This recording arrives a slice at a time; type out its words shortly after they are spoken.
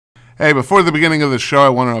Hey, before the beginning of the show, I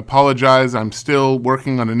want to apologize. I'm still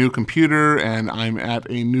working on a new computer, and I'm at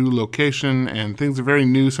a new location, and things are very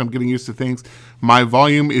new, so I'm getting used to things. My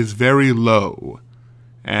volume is very low,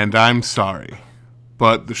 and I'm sorry.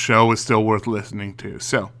 But the show is still worth listening to,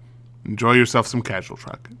 so enjoy yourself some Casual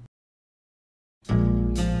Truck.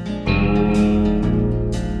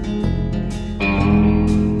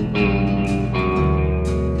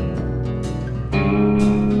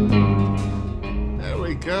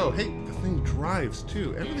 Go. Hey, the thing drives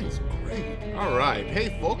too. Everything's great. All right.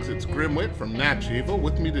 Hey, folks, it's Grimwit from Natchival.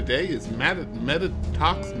 With me today is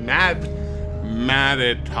Maditox.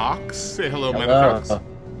 Maditox. Say hello, Maditox.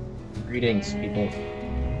 Greetings, people.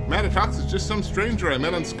 Maditox is just some stranger I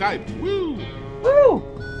met on Skype. Woo! Woo!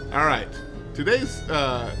 All right. Today's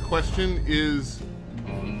question is,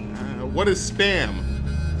 what is spam?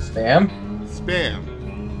 Spam? Spam.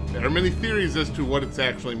 There are many theories as to what it's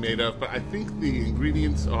actually made of, but I think the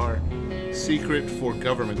ingredients are secret for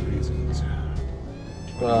government reasons.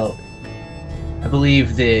 Well, I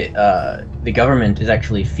believe the government is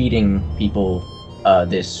actually feeding people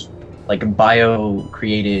this like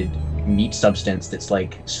bio-created meat substance that's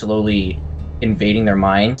like slowly invading their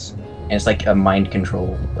minds, and it's like a mind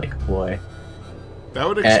control like ploy. That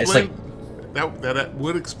would explain. That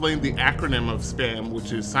would explain the acronym of SPAM,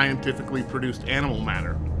 which is scientifically produced animal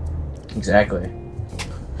matter. Exactly.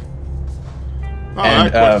 Oh,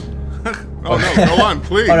 and, oh no, go on,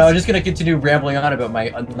 please. Oh no, I'm just gonna continue rambling on about my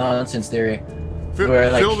nonsense theory. Fill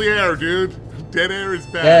the air, dude. Dead air is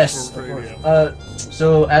bad. Yes, for of radio. course.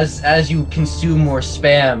 So as you consume more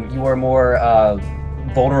spam, you are more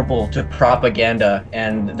vulnerable to propaganda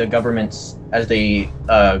and the governments as they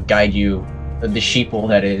guide you, the sheeple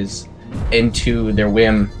that is, into their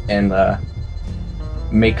whim and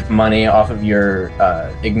make money off of your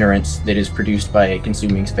ignorance that is produced by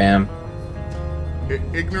consuming spam.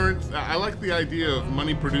 Ignorance? I like the idea of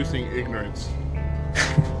money producing ignorance.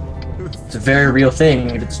 It's a very real thing.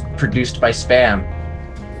 It's produced by spam.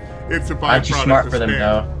 It's a byproduct. I'm too smart for them spam.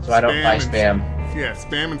 though, so I don't buy spam. Yeah,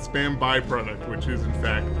 spam and spam byproduct, which is in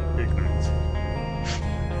fact ignorance.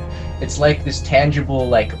 It's like this tangible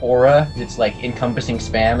like aura that's like encompassing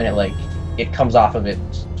spam, and it comes off of it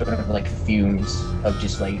sort of like fumes of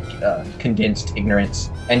just like condensed ignorance.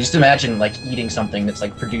 And just imagine like eating something that's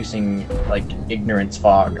like producing like ignorance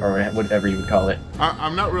fog or whatever you would call it.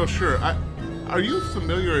 I'm not real sure. Are you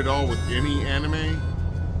familiar at all with any anime?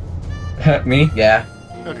 Me? Yeah.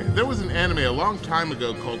 Okay, there was an anime a long time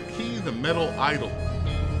ago called Key the Metal Idol.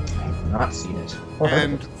 I have not seen it.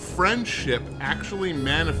 And friendship actually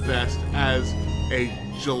manifests as a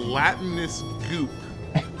gelatinous goop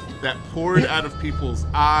that poured out of people's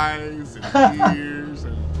eyes and ears,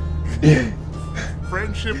 and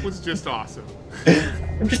friendship was just awesome.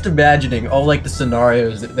 I'm just imagining all like the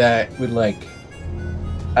scenarios that would like,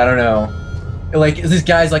 I don't know, like this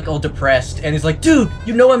guy's like all depressed and he's like, dude,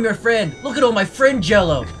 you know I'm your friend. Look at all my friend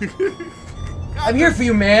Jello. I'm here for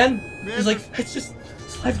you, man. He's like, it's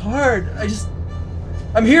life's hard.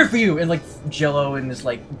 I'm here for you. And like Jello and this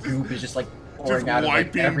like goop is just like pouring out of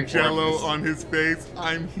like every Jello orifice on his face.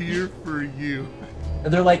 I'm here for you.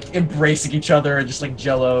 And they're like embracing each other, and just like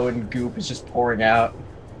Jello and goop is just pouring out.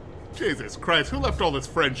 Jesus Christ, who left all this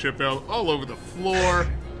friendship out all over the floor?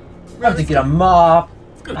 I have to get a mop.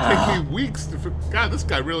 It's gonna take me weeks to. God, this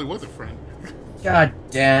guy really was a friend. God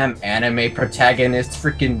damn anime protagonists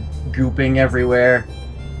freaking gooping everywhere.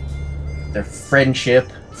 Their friendship.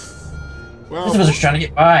 Well, This was just trying to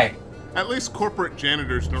get by. At least corporate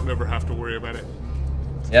janitors don't ever have to worry about it.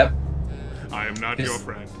 Yep. I am not your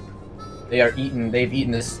friend. They've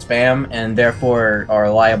eaten this spam and therefore are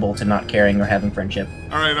liable to not caring or having friendship.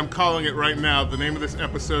 Alright, I'm calling it right now. The name of this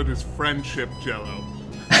episode is Friendship Jello.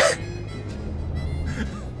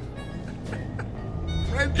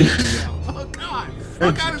 Friendship Jello. Oh god!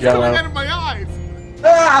 Oh god, it's coming out of my eyes!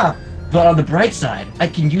 Ah! But on the bright side, I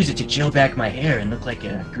can use it to gel back my hair and look like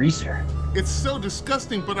a greaser. It's so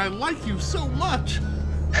disgusting, but I like you so much!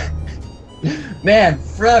 Man,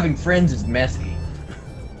 having friends is messy.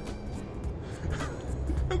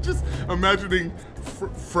 I'm just imagining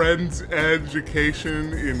friends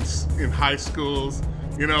education in high schools.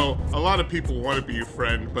 You know, a lot of people want to be your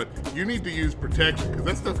friend, but you need to use protection because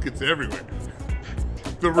that stuff gets everywhere.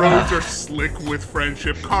 The roads are slick with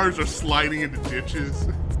friendship. Cars are sliding into ditches.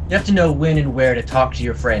 You have to know when and where to talk to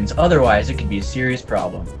your friends, otherwise it could be a serious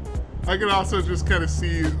problem. I can also just kind of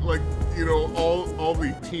see, like, you know, all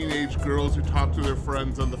the teenage girls who talk to their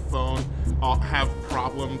friends on the phone all have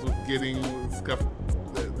problems with getting stuff,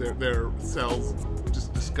 their cells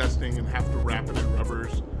just disgusting, and have to wrap it in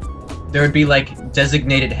rubbers. there would be like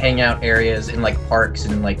designated hangout areas in like parks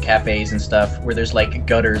and like cafes and stuff where there's like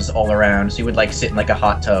gutters all around. So you would like sit in like a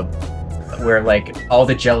hot tub where like all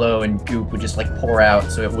the jello and goop would just like pour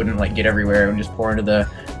out so it wouldn't like get everywhere and just pour into the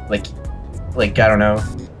like I don't know,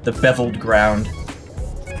 the beveled ground.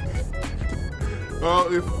 Well,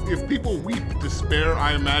 if people weep despair,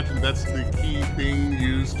 I imagine that's the key thing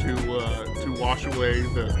used to wash away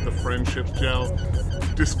the friendship gel.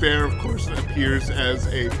 Despair, of course, appears as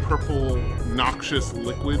a purple, noxious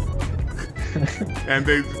liquid. And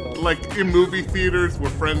they, like in movie theaters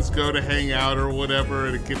where friends go to hang out or whatever,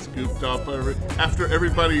 and it gets gooped up. After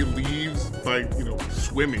everybody leaves by,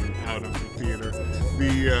 swimming out of the theater,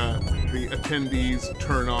 the attendees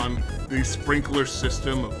turn on the sprinkler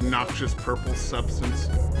system of noxious purple substance.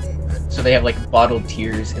 So they have like bottled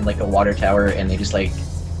tears in like a water tower, and they just like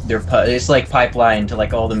it's like pipeline to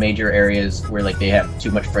like all the major areas where like they have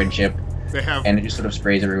too much friendship. They have, and it just sort of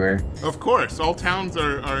sprays everywhere. Of course, all towns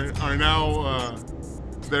are now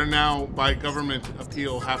they're now by government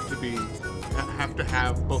appeal have to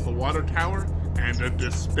have both a water tower and a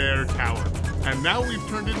despair tower, and now we've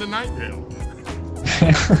turned into Nightdale.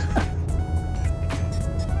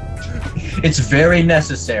 It's very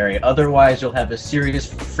necessary, otherwise you'll have a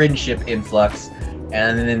serious friendship influx,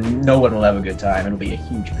 and then no one will have a good time. It'll be a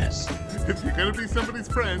huge mess. If you're gonna be somebody's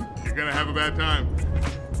friend, you're gonna have a bad time.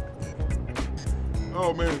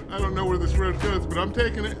 Oh man, I don't know where this road goes, but I'm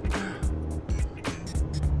taking it.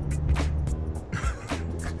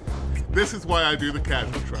 This is why I do the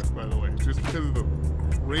casual truck, by the way, just because of the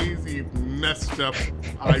crazy, messed up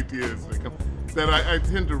ideas that I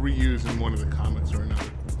tend to reuse in one of the comics or another.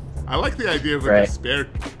 I like the idea of a despair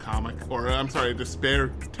comic, or I'm sorry, a despair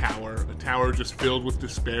tower. A tower just filled with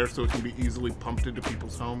despair so it can be easily pumped into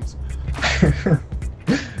people's homes.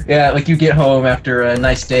 Yeah, like you get home after a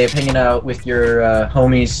nice day of hanging out with your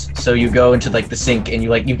homies, so you go into like the sink and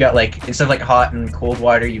you've got like, instead of like hot and cold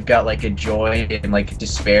water, you've got like a joy and like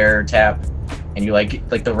despair tap, and you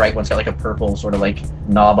like the right one's got like a purple sort of like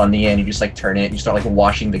knob on the end. You just like turn it and you start like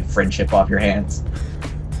washing the friendship off your hands.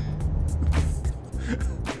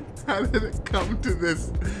 How did it come to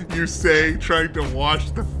this, you say, trying to wash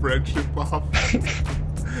the friendship off?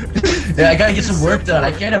 Yeah, I gotta get some work done.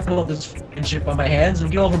 I can't have all this friendship on my hands and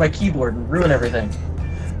get all over my keyboard and ruin everything.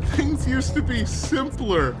 Things used to be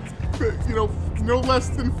simpler, no less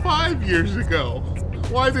than 5 years ago.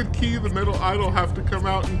 Why did Key the Middle Idol have to come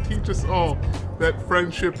out and teach us all that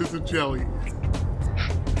friendship is a jelly?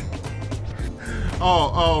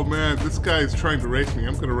 Oh man, this guy is trying to race me.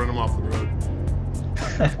 I'm gonna run him off the road.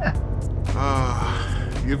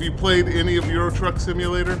 Have you played any of Euro Truck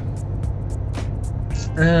Simulator?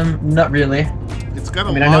 Not really. It's got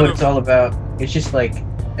I know what it's all about. It's just like,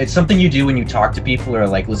 it's something you do when you talk to people or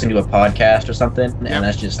like listen to a podcast or something, and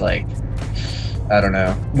that's just like, I don't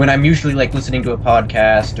know. When I'm usually like listening to a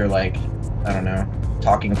podcast or like, I don't know,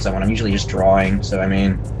 talking with someone, I'm usually just drawing, so I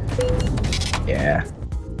mean, yeah.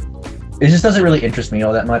 It just doesn't really interest me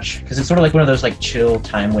all that much, because it's sort of like one of those like chill,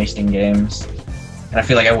 time-wasting games. And I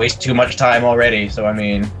feel like I waste too much time already, so I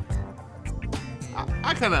mean...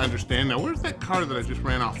 I kind of understand now. Where's that car that I just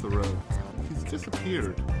ran off the road? He's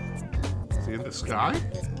disappeared. Is he in the sky?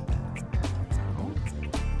 Oh.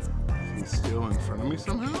 Is he still in front of me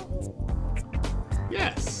somehow?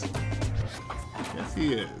 Yes. Yes,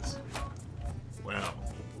 he is. Well,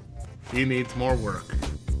 he needs more work.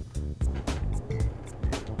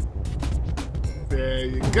 There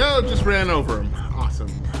you go. Just ran over him.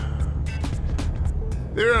 Awesome.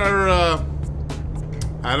 There are,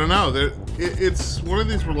 I don't know, it's one of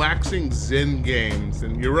these relaxing Zen games,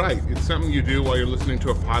 and you're right, it's something you do while you're listening to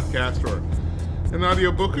a podcast or an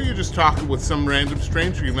audiobook, or you're just talking with some random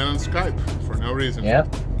stranger you met on Skype for no reason.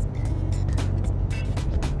 Yep.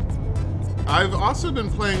 I've also been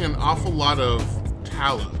playing an awful lot of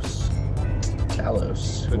Talos.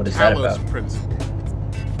 Talos? The What is that Talos about? Principle.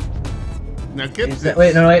 Now get this.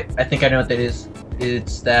 Wait, I think I know what that is.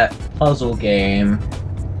 It's that puzzle game,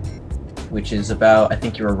 which is about, I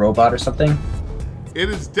think you're a robot or something. It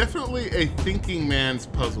is definitely a thinking man's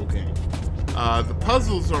puzzle game. The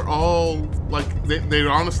puzzles are all, like, they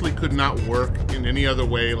honestly could not work in any other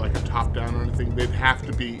way, like a top-down or anything. It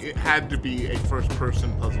had to be a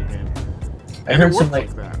first-person puzzle game. I heard some,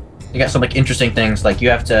 like that. You got some, like, interesting things, like,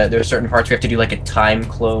 there are certain parts where you have to do, like, a time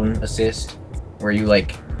clone assist, where you,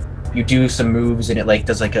 like, you do some moves and it, like,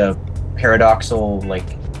 does, like, a paradoxal,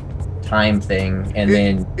 like, time thing, and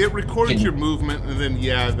then it records your movement, and then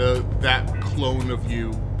that clone of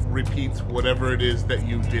you repeats whatever it is that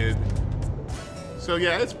you did. So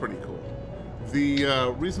yeah, it's pretty cool.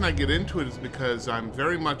 The reason I get into it is because I'm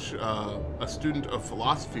very much a student of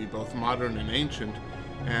philosophy, both modern and ancient,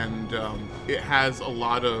 and it has a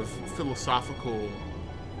lot of philosophical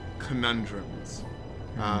conundrums.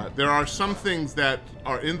 There are some things that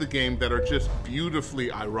are in the game that are just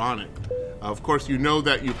beautifully ironic. Of course, you know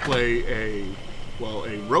that you play a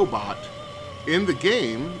robot. In the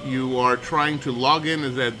game, you are trying to log in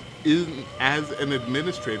as an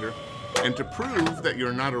administrator, and to prove that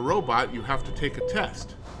you're not a robot, you have to take a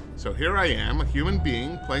test. So here I am, a human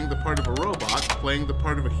being, playing the part of a robot, playing the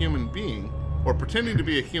part of a human being, or pretending to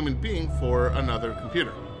be a human being for another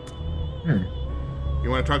computer. You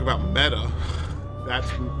want to talk about meta?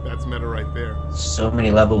 That's meta right there. So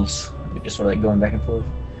many levels. You're just sort of like going back and forth.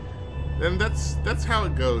 And that's how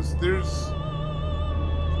it goes.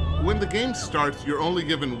 When the game starts, you're only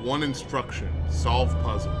given one instruction: solve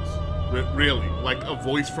puzzles. Really, like a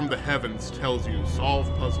voice from the heavens tells you,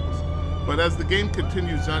 solve puzzles. But as the game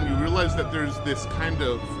continues on, you realize that there's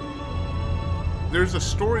a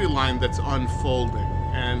storyline that's unfolding,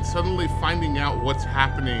 and suddenly finding out what's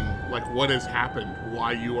happening, like what has happened,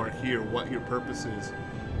 why you are here, what your purpose is,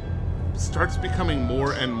 starts becoming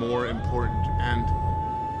more and more important. And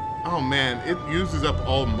oh man, it uses up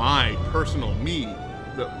all my personal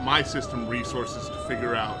my system resources to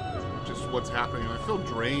figure out just what's happening, and I feel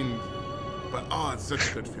drained, but oh, it's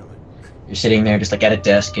such a good feeling. You're sitting there just like at a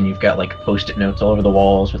desk, and you've got like post-it notes all over the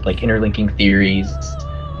walls with like interlinking theories.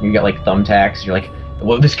 You got like thumbtacks. You're like,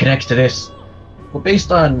 well, this connects to this. Well,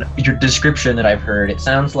 based on your description that I've heard, it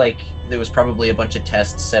sounds like there was probably a bunch of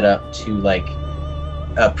tests set up to like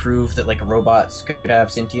prove that like robots could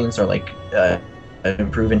have sentience, or like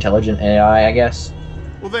improve intelligent AI, I guess.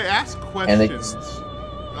 Well, they ask questions.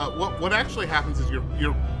 What actually happens is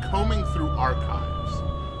you're combing through archives.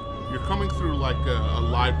 You're combing through like a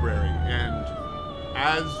library, and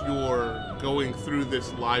as you're going through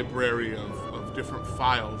this library of different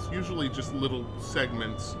files, usually just little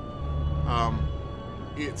segments,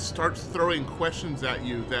 it starts throwing questions at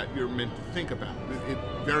you that you're meant to think about. It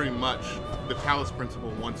very much, the Talos principle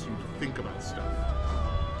wants you to think about stuff.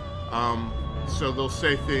 So they'll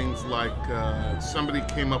say things like, somebody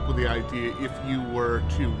came up with the idea, if you were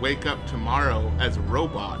to wake up tomorrow as a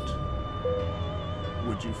robot,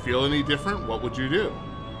 would you feel any different? What would you do?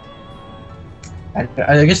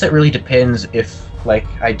 I guess that really depends if, like,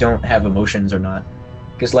 I don't have emotions or not.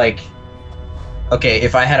 Because, like, okay,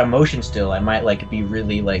 if I had emotion still, I might, like, be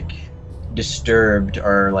really, like, disturbed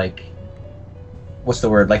or, like, what's the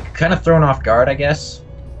word? Like, kind of thrown off guard, I guess.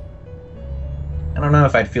 I don't know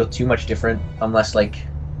if I'd feel too much different unless, like...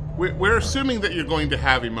 We're assuming that you're going to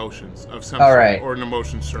have emotions of some sort, or an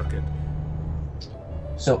emotion circuit.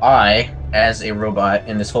 So I, as a robot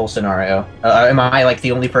in this whole scenario, am I, like,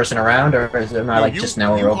 the only person around, or am I, like, just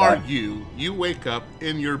now a robot? You wake up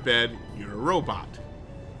in your bed, you're a robot.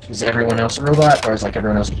 Is everyone else a robot, or is, like,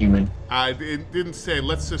 everyone else a human? It didn't say,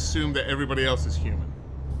 let's assume that everybody else is human.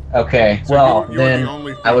 Okay, so well, you're then the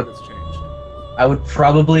only thing that's changed. I would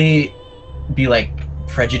probably be, like,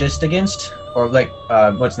 prejudiced against, or, like,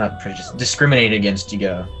 what's not prejudiced, discriminated against,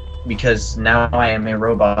 because now I am a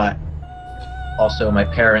robot. Also, my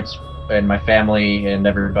parents and my family and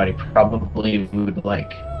everybody probably would,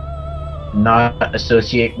 like, not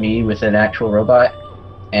associate me with an actual robot,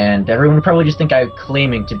 and everyone would probably just think I'm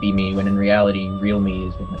claiming to be me, when in reality, real me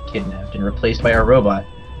has been kidnapped and replaced by a robot.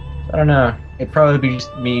 I don't know. It'd probably be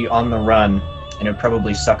just me on the run, and it'd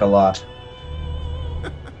probably suck a lot.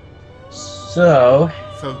 So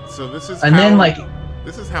this is and how, then, like,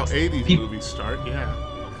 this is how 80s movies start, yeah.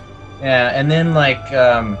 Yeah, and then, like,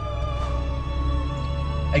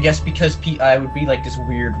 I guess because I would be like this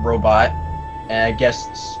weird robot, and I guess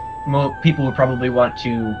people would probably want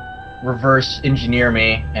to reverse engineer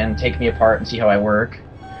me and take me apart and see how I work.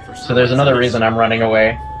 So there's another reason I'm running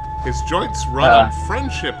away. His joints run on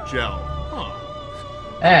friendship gel. Huh.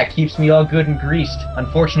 It keeps me all good and greased.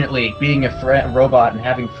 Unfortunately, being a robot and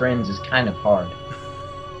having friends is kind of hard.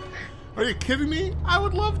 Are you kidding me? I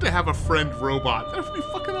would love to have a friend robot. That would be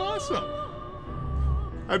fucking awesome.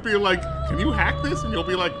 I'd be like, can you hack this? And you'll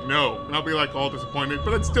be like, no. And I'll be like all disappointed,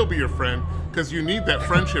 but I'd still be your friend, because you need that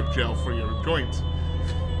friendship gel for your joints.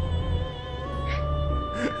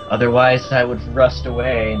 Otherwise, I would rust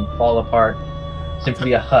away and fall apart.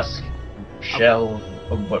 Simply a husk, shell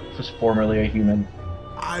of what was formerly a human.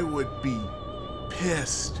 I would be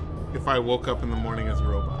pissed if I woke up in the morning as a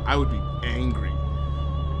robot. I would be angry.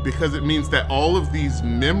 Because it means that all of these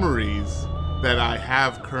memories that I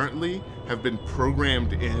have currently have been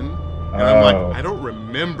programmed in. And I'm like, I don't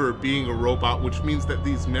remember being a robot, which means that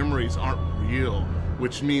these memories aren't real,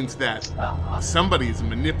 which means that somebody is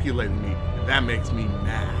manipulating me, and that makes me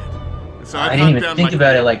mad. So I didn't even think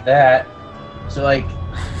about it like that. So like,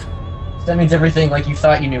 that means everything like you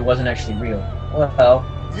thought you knew wasn't actually real. Well.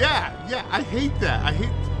 Yeah, I hate that. I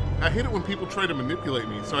hate it when people try to manipulate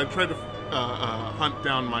me. So I try to hunt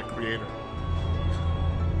down my creator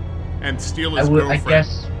and steal his girlfriend.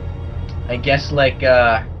 I guess like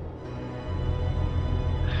I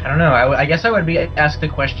don't know. I guess I would be asked the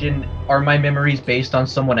question: are my memories based on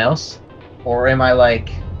someone else, or am I like?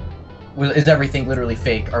 Is everything literally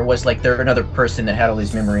fake, or was like there another person that had all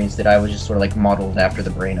these memories that I was just sort of like modeled after the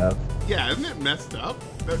brain of? Yeah, isn't it messed up?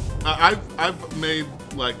 I've made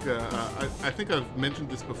like I think I've mentioned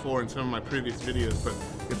this before in some of my previous videos, but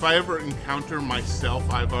if I ever encounter myself,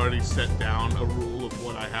 I've already set down a rule of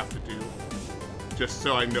what I have to do, just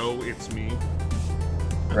so I know it's me.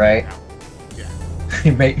 Right.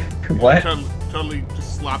 Yeah. Make what? Totally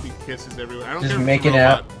just sloppy kisses everywhere. I don't just care if making it's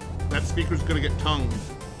a robot. out. That speaker's gonna get tongued.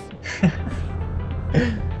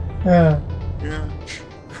 Yeah.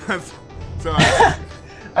 So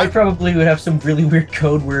I probably would have some really weird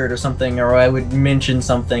code word or something, or I would mention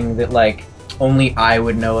something that like only I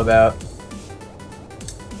would know about.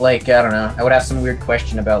 Like, I don't know, I would ask some weird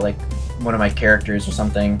question about like one of my characters or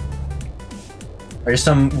something. Or just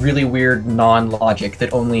some really weird non-logic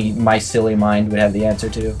that only my silly mind would have the answer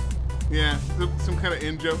to. Yeah, some kind of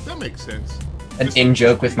in-joke. That makes sense. An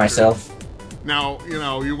in-joke with myself. Now, you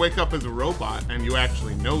know, you wake up as a robot and you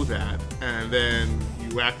actually know that, and then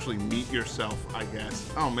you actually meet yourself, I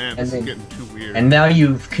guess. Oh man, this is getting too weird. And now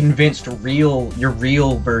you've convinced your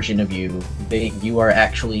real version of you that you are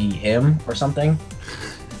actually him or something.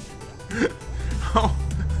 Oh.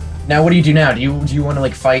 Now what do you do now? Do you want to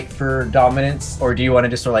like fight for dominance, or do you want to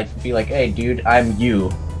just sort of like be like, hey dude, I'm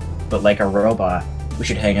you, but like a robot. We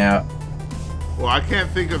should hang out. Well, I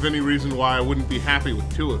can't think of any reason why I wouldn't be happy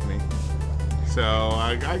with two of me. So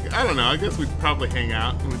I don't know. I guess we'd probably hang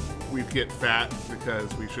out. We'd get fat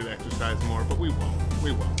because we should exercise more, but we won't.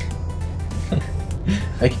 We won't.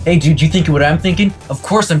 Like, hey dude, you thinking what I'm thinking? Of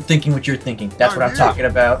course I'm thinking what you're thinking. That's what I'm talking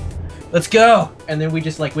about. Let's go! And then we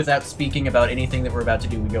just, like, without speaking about anything that we're about to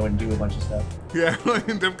do, we go and do a bunch of stuff. Yeah, I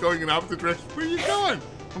end up going in opposite directions. Where are you going?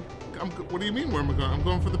 What do you mean, where am I going? I'm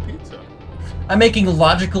going for the pizza. I'm making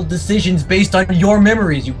logical decisions based on your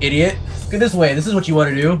memories, you idiot. Go this way. This is what you want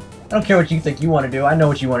to do. I don't care what you think you want to do. I know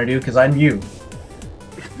what you want to do, because I'm you.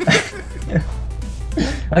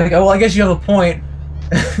 Like, well, I guess you have a point.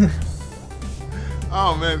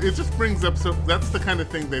 Oh man, it just brings up that's the kind of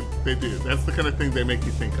thing they do. That's the kind of thing they make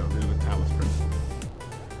you think of in the Talos Principle.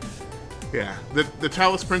 Yeah, the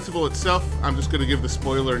Talos Principle itself, I'm just going to give the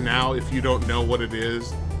spoiler now if you don't know what it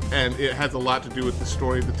is, and it has a lot to do with the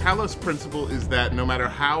story. The Talos Principle is that no matter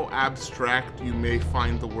how abstract you may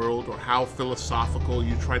find the world or how philosophical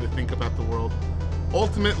you try to think about the world,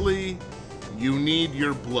 ultimately you need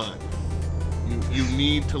your blood. You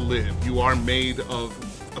need to live. You are made of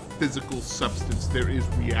a physical substance. There is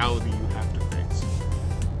reality you have to face.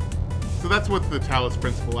 So that's what the Talos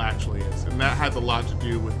Principle actually is, and that has a lot to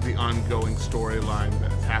do with the ongoing storyline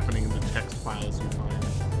that's happening in the text files you find.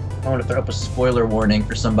 I want to throw up a spoiler warning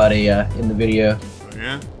for somebody in the video. Oh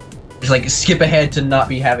yeah? Just like skip ahead to not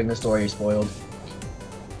be having the story spoiled.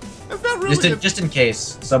 That's not really just in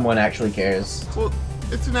case someone actually cares. Well,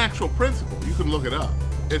 it's an actual principle. You can look it up.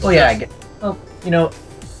 It's well, yeah, I get. Well, you know.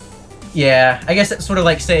 Yeah, I guess that's sort of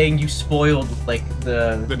like saying you spoiled like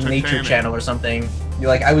the Nature Channel or something. You're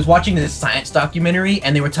like, I was watching this science documentary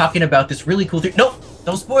and they were talking about this really cool thing. Nope,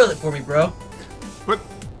 don't spoil it for me, bro. But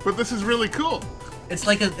this is really cool. It's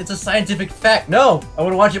like it's a scientific fact. No, I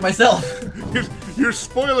want to watch it myself. You're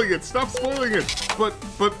spoiling it. Stop spoiling it. But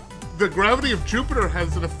the gravity of Jupiter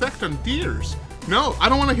has an effect on deers. No, I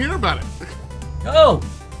don't want to hear about it. No.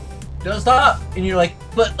 Don't stop. And you're like,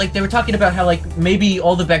 but like they were talking about how like maybe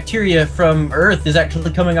all the bacteria from Earth is actually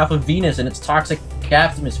coming off of Venus and it's toxic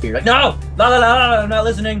atmosphere. Like, no, I'm not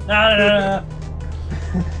listening.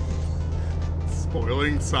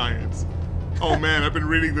 Spoiling science. Oh man, I've been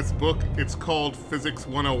reading this book. It's called Physics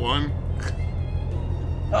 101.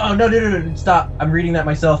 Oh no, stop. I'm reading that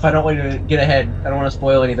myself. I don't want to get ahead. I don't want to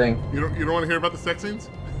spoil anything. You don't want to hear about the sex scenes?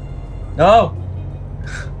 No.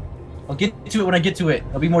 I'll get to it when I get to it.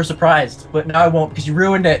 I'll be more surprised. But now I won't because you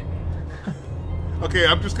ruined it. Okay,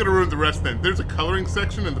 I'm just going to ruin the rest then. There's a coloring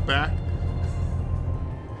section in the back.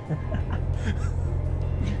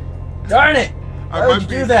 Darn it! Why would you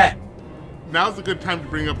do that? Now's a good time to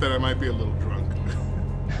bring up that I might be a little drunk.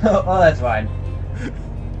 Oh, that's fine.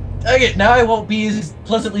 Dang it, now I won't be as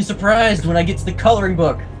pleasantly surprised when I get to the coloring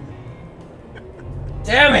book.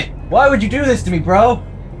 Damn it! Why would you do this to me, bro?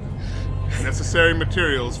 Necessary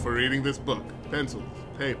materials for reading this book. Pencils,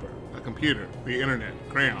 paper, a computer, the internet,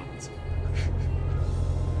 crayons.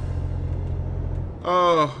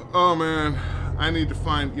 Oh man. I need to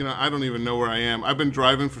find, I don't even know where I am. I've been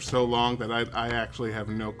driving for so long that I actually have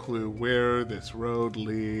no clue where this road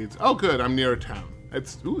leads. Oh good, I'm near a town.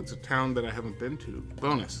 It's a town that I haven't been to.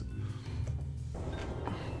 Bonus.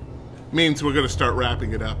 Means we're going to start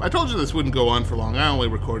wrapping it up. I told you this wouldn't go on for long. I only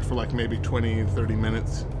record for like maybe 20, 30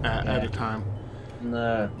 minutes at a time. And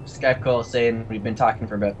the Skype call is saying we've been talking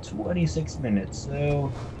for about 26 minutes,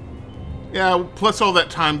 so... Yeah, plus all that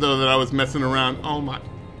time, though, that I was messing around. Oh my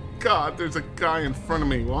god, there's a guy in front of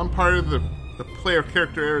me. Well, I'm part of the player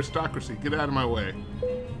character aristocracy. Get out of my way.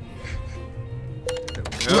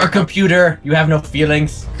 You're a computer. You have no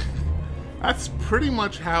feelings. That's pretty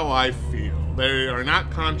much how I feel. They are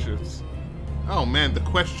not conscious. Oh man, the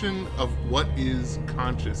question of what is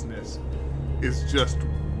consciousness is just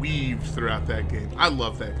weaved throughout that game. I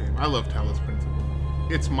love that game. I love Talos Principle.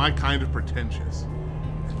 It's my kind of pretentious.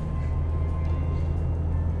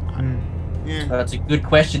 Yeah. That's a good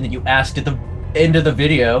question that you asked at the end of the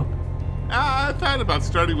video. I thought about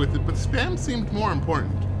starting with it, but spam seemed more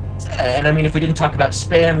important. And I mean, if we didn't talk about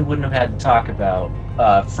spam, we wouldn't have had to talk about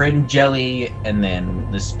friend jelly, and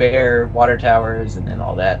then the spare water towers, and then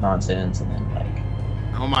all that nonsense, and then like...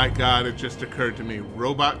 Oh my god, it just occurred to me.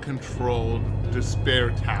 Robot-controlled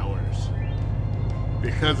despair towers.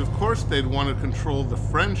 Because of course they'd want to control the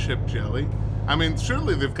friendship jelly. I mean,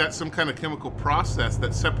 surely they've got some kind of chemical process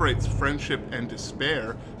that separates friendship and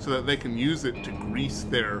despair so that they can use it to grease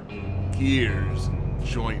their gears,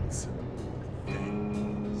 joints,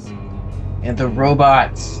 things. And the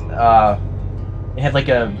robots, they had like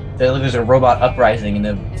there's a robot uprising in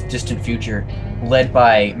the distant future, led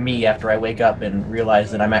by me after I wake up and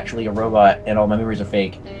realize that I'm actually a robot and all my memories are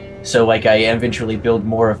fake. So like I eventually build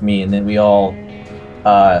more of me, and then we all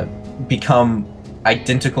become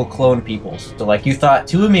identical clone people. So like you thought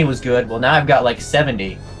 2 of me was good, well now I've got like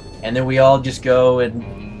 70, and then we all just go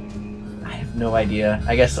and I have no idea.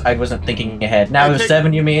 I guess I wasn't thinking ahead. Now there's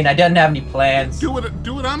 70 of me and I didn't have any plans. Do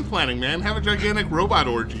what I'm planning, man. Have a gigantic robot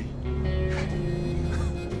orgy.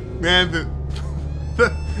 Man,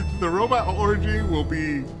 the robot orgy will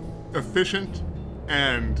be efficient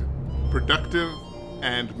and productive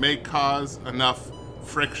and may cause enough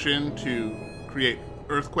friction to create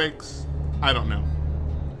earthquakes. I don't know.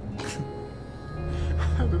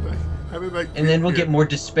 How did I and then we'll get more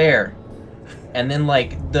despair. And then,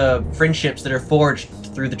 like, the friendships that are forged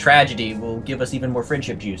through the tragedy will give us even more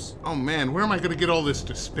friendship juice. Oh man, where am I going to get all this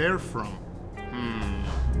despair from?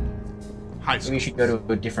 High schools. We should go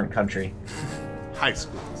to a different country. High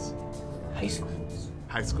schools. High schools.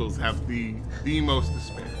 High schools have the most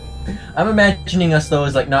despair. I'm imagining us though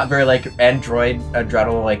as like not very like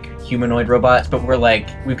androidal like humanoid robots, but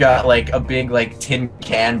we've got like a big like tin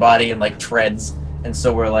can body and like treads, and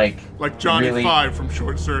so we're like Johnny really... 5 from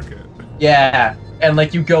Short Circuit. Yeah, and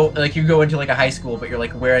like you go into like a high school, but you're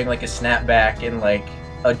like wearing like a snapback and like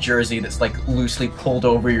a jersey that's like loosely pulled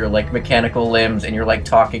over your like mechanical limbs, and you're like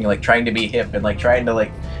talking like trying to be hip and like trying to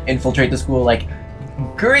like infiltrate the school like,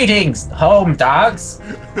 greetings, home dogs.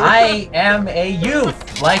 I am a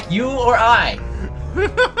youth, like you or I.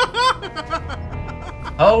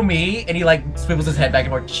 Oh, me. And he like swivels his head back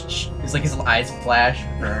and forth. It's like his eyes flash.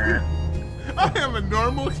 I am a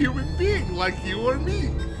normal human being, like you or me.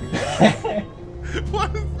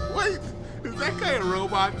 What? Wait, is that guy a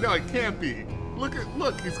robot? No, it can't be. Look,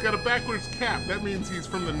 he's got a backwards cap. That means he's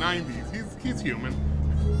from the 90s. He's human.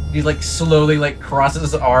 He like slowly like crosses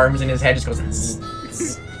his arms and his head just goes zzz,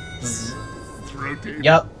 zzz, zzz. Rotate.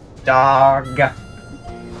 Yup, dog.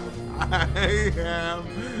 I am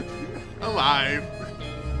alive.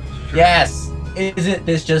 Yes. Isn't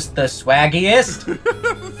this just the swaggiest?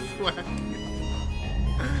 Swaggy.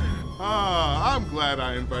 Ah, I'm glad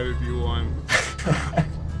I invited you on.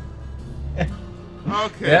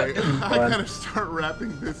 Okay, Yep, I gotta start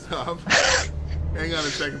wrapping this up. Hang on a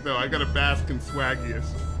second though, I gotta bask in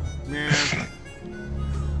swaggiest. Man,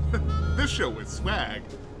 this show was swag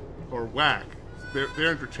or whack.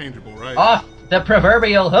 They're interchangeable, right? Off the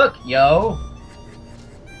proverbial hook, yo.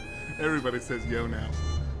 Everybody says yo now.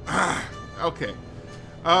 Okay,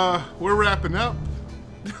 we're wrapping up.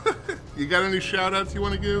 You got any shout outs you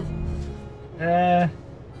want to give?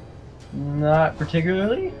 Not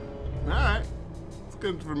particularly. Alright, it's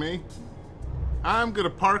good for me. I'm gonna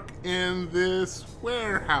park in this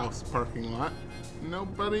warehouse parking lot.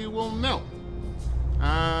 Nobody will know.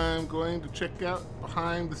 I'm going to check out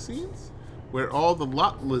behind the scenes where all the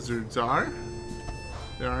lot lizards are.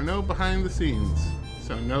 There are no behind the scenes.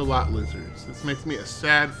 So no lot lizards. This makes me a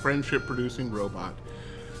sad friendship-producing robot.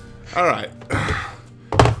 All right.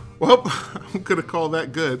 Well, I'm gonna call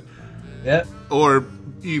that good. Yep. Or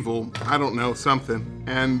evil. I don't know, something.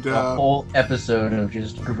 And A whole episode of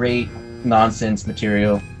just great nonsense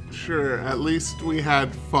material. Sure. At least we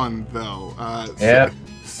had fun, though. Yep.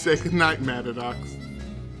 Say goodnight, Matadox.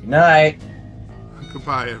 Good night.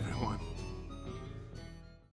 Goodbye, everyone.